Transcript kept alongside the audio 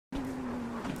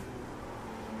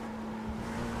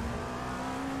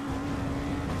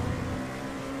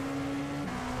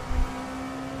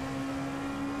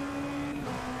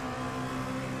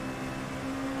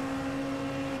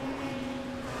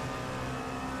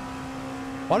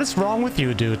What is wrong with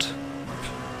you, dude?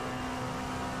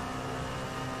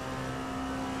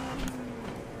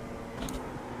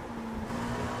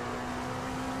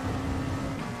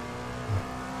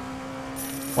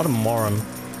 What a moron.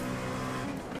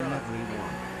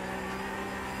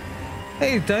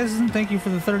 Hey, Dyson, thank you for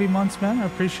the 30 months, man. I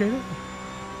appreciate it.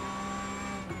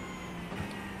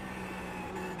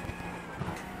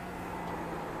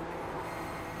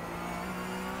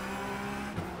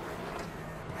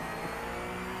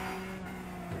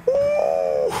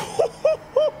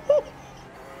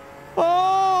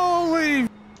 Holy!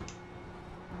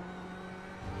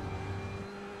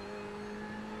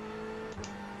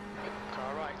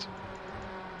 Car right.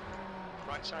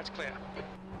 Right side's clear.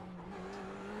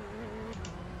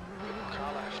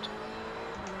 Car left.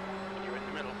 You're in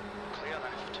the middle. Clear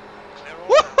left. Clear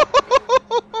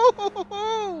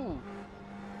all.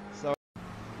 So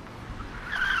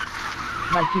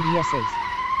Valkyria 6.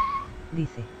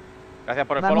 Dice. gracias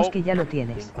por el Vamos follow. que ya lo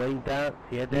tienes. 50,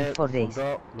 7, For days.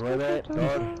 9, 2,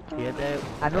 7.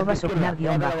 Arroba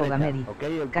Sognar-Gameri.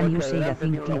 Can you say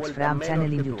racing clips from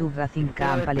channel in YouTube Racing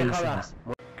Compilations?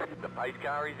 The pace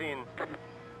car is in.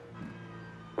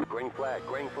 Green flag,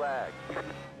 green flag.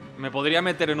 Me podría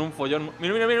meter en un follón.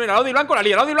 Mira, mira, mira, mira, Audi blanco la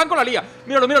lía, Audi blanco la lía.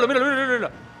 Míralo, míralo, míralo, míralo,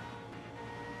 míralo.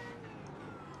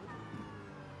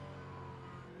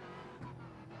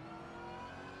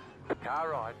 Car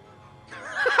right.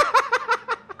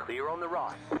 Clear on the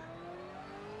right.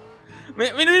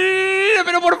 Mira, mira, mira,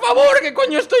 pero por favor, ¿qué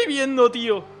coño estoy viendo,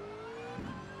 tío?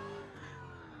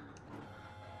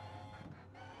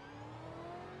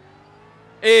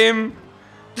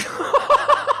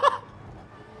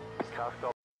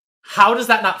 How does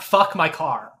that not fuck my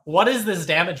car? What is this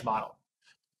damage model?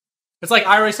 It's like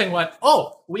iRacing went,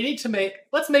 oh, we need to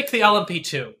let's make the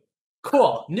LMP2.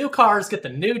 Cool, new cars get the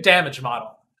new damage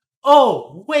model.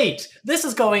 Oh, wait, this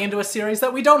is going into a series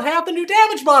that we don't have the new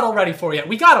damage model ready for yet.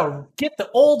 We gotta get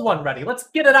the old one ready. Let's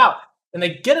get it out. And they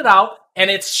get it out, and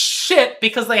it's shit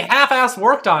because they half-ass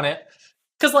worked on it.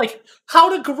 Because, like, how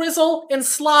do Grizzle and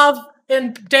Slav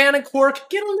and Dan and Quark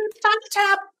get a little tiny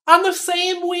tap on the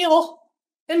same wheel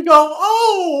and go,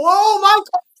 oh my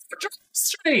God,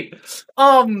 straight.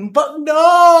 But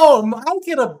no, I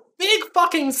get a big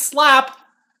fucking slap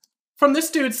from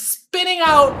this dude spinning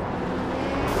out.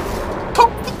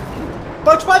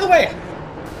 But by the way,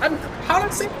 how did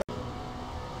I say?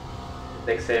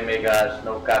 Tem que ser mega,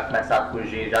 senão o cara começa a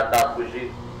fugir, já está a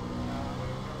fugir.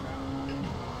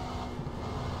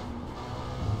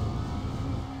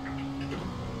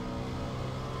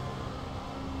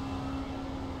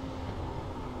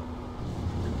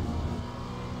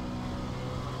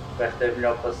 Esta é a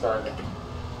melhor passagem.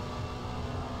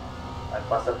 Vai,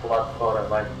 passa para o lado de fora,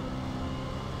 vai.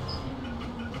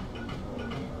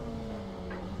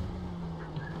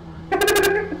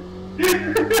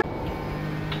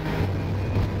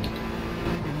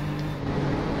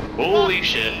 Holy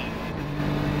shit.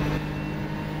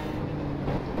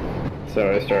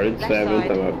 So I started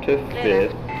 7th, I'm up to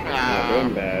 5th. Not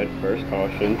going bad. First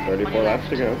caution, 34 laps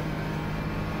to go.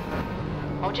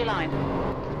 Hold your line.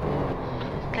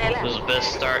 Clear left. This was the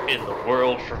best start in the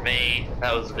world for me.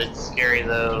 That was a bit scary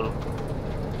though.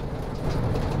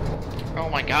 Oh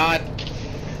my god.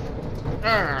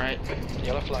 Alright.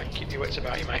 Yellow flag, keep your wits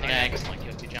about you, mate. Yeah, it's like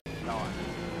you jump. No.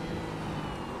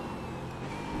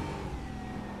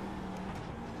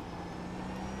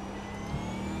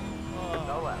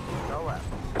 No left, no left.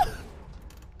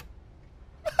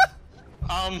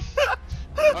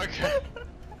 Okay.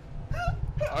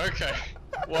 Okay.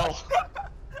 Well.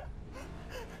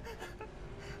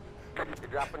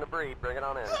 You're dropping the breed, bring it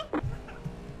on in.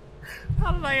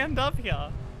 How did I end up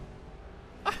here?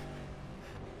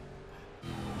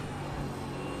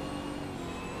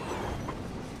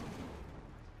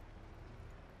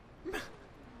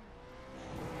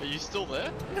 Are you still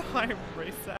there? No, I'm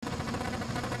reset.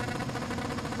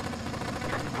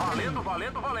 Valendo,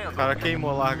 valendo, valendo. O cara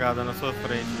queimou a largada na sua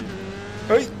frente.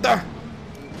 Eita!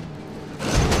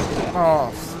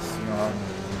 Nossa senhora.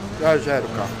 Já era o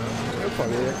carro. Eu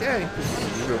falei, aqui é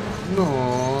impossível.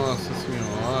 Nossa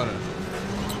senhora.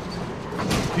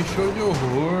 Que show de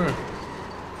horror.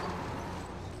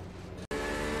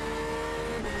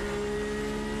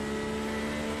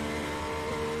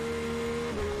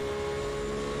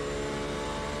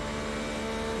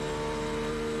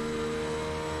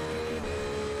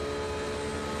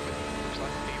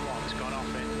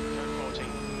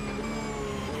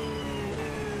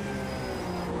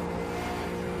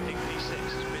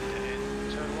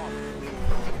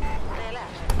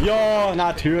 Ja,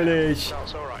 natürlich.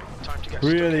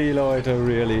 Really, Leute,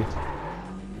 really.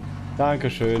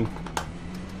 Dankeschön.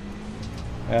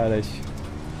 Ehrlich.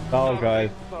 Saugeil.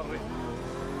 Sorry.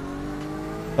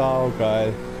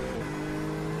 Saugeil.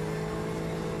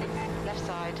 Left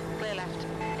side, clear left.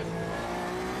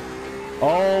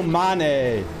 Oh Mann,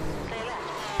 ey. Clear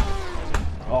left.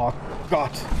 Oh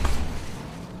Gott.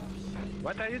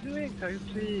 What are you doing? Can you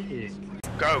see?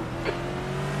 Go.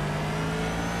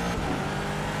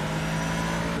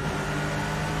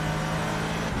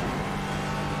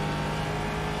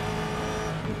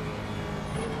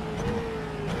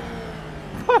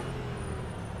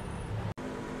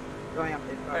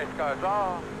 Hey, cars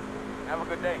off. Have a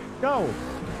good day. Go.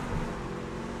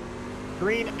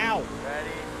 Green out. Ready?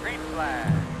 Green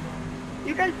flag.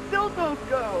 You guys still don't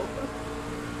go.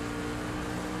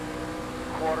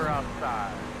 Quarter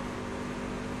outside.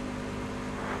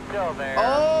 Still there.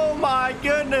 Oh my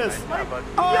goodness. Nice job, bud.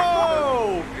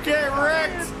 Oh, get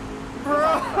wrecked,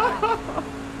 bro.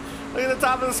 Look at the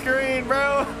top of the screen,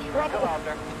 bro. Still out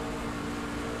there.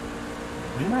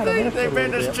 They been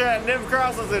this chat. Nim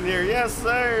Cross is in here. Yes,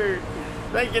 sir.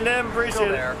 Thank you, Nim. Appreciate Still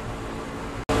it. there.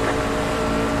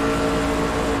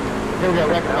 Here we go,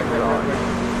 wreck.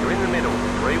 You're in the middle.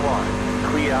 3 wide.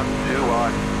 Clear. 2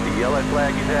 wide. The yellow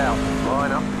flag is out.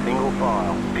 Line up. Single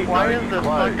file. Pit Why road is this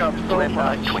closed. fuck up so Left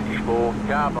much? 24.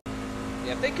 Car.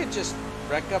 Yeah, if they could just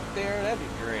wreck up there, that'd be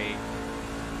great.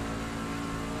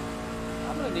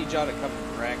 I'm gonna need y'all to come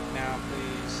and wreck now,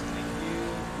 please. Thank you.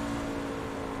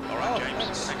 Alright,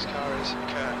 James. Next car is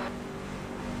Kerr.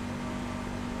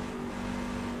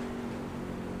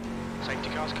 Safety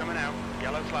car's coming out.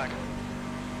 Yellow flag.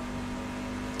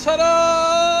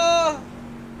 Ta-da!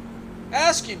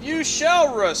 Ask and you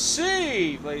shall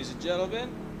receive, ladies and gentlemen.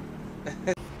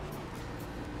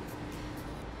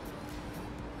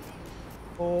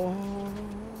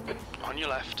 On your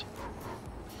left.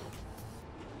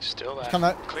 Still there. Come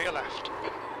out. Clear left.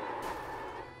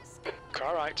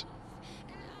 Car right.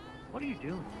 What are you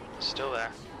doing? Still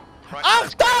there. Right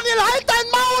Ach, Daniel, halt dein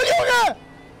Maul, Junge!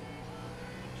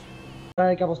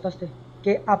 ¿Qué apostaste?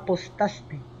 ¿Qué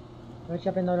apostaste? A ver si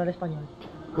aprendo a hablar español.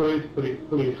 Please, please,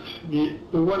 please.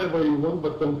 Do whatever you want,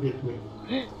 but don't hit me.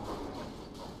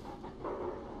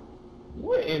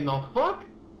 What in the fuck?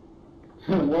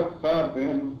 What's up,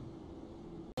 man?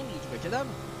 Macadam.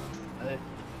 Allez.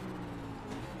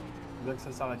 C'est bien que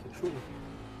ça sert à quelque chose.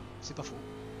 C'est pas faux.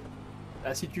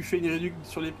 Ah, si tu fais une réduction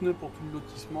sur les pneus pour tout le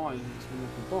lotissement, ils se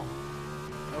mettent pas.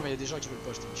 Non, mais il y a des gens qui veulent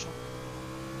pas acheter méchant.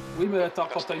 Oui, mais attends,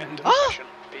 quand t'as une réduction. Ah!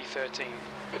 B13.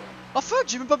 Oh fuck,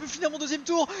 j'ai même pas pu finir mon deuxième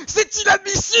tour. C'est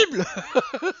inadmissible.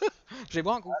 Je vais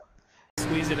boire un coup.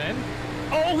 Squeeze it in.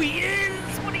 Oh, he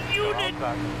is! What a unit!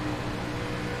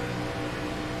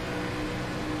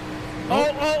 Oh,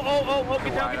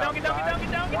 get down, get down, get down, get down,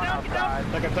 get down, get down,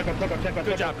 get down!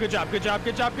 Good job, good job, good job,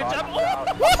 good job, good job! Oh,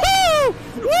 woohoo!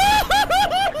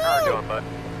 How you doing, bud?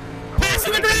 Pass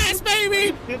in the grass,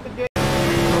 baby!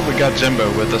 Oh, we got Jimbo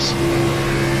with us.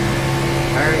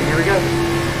 Alright, here we go.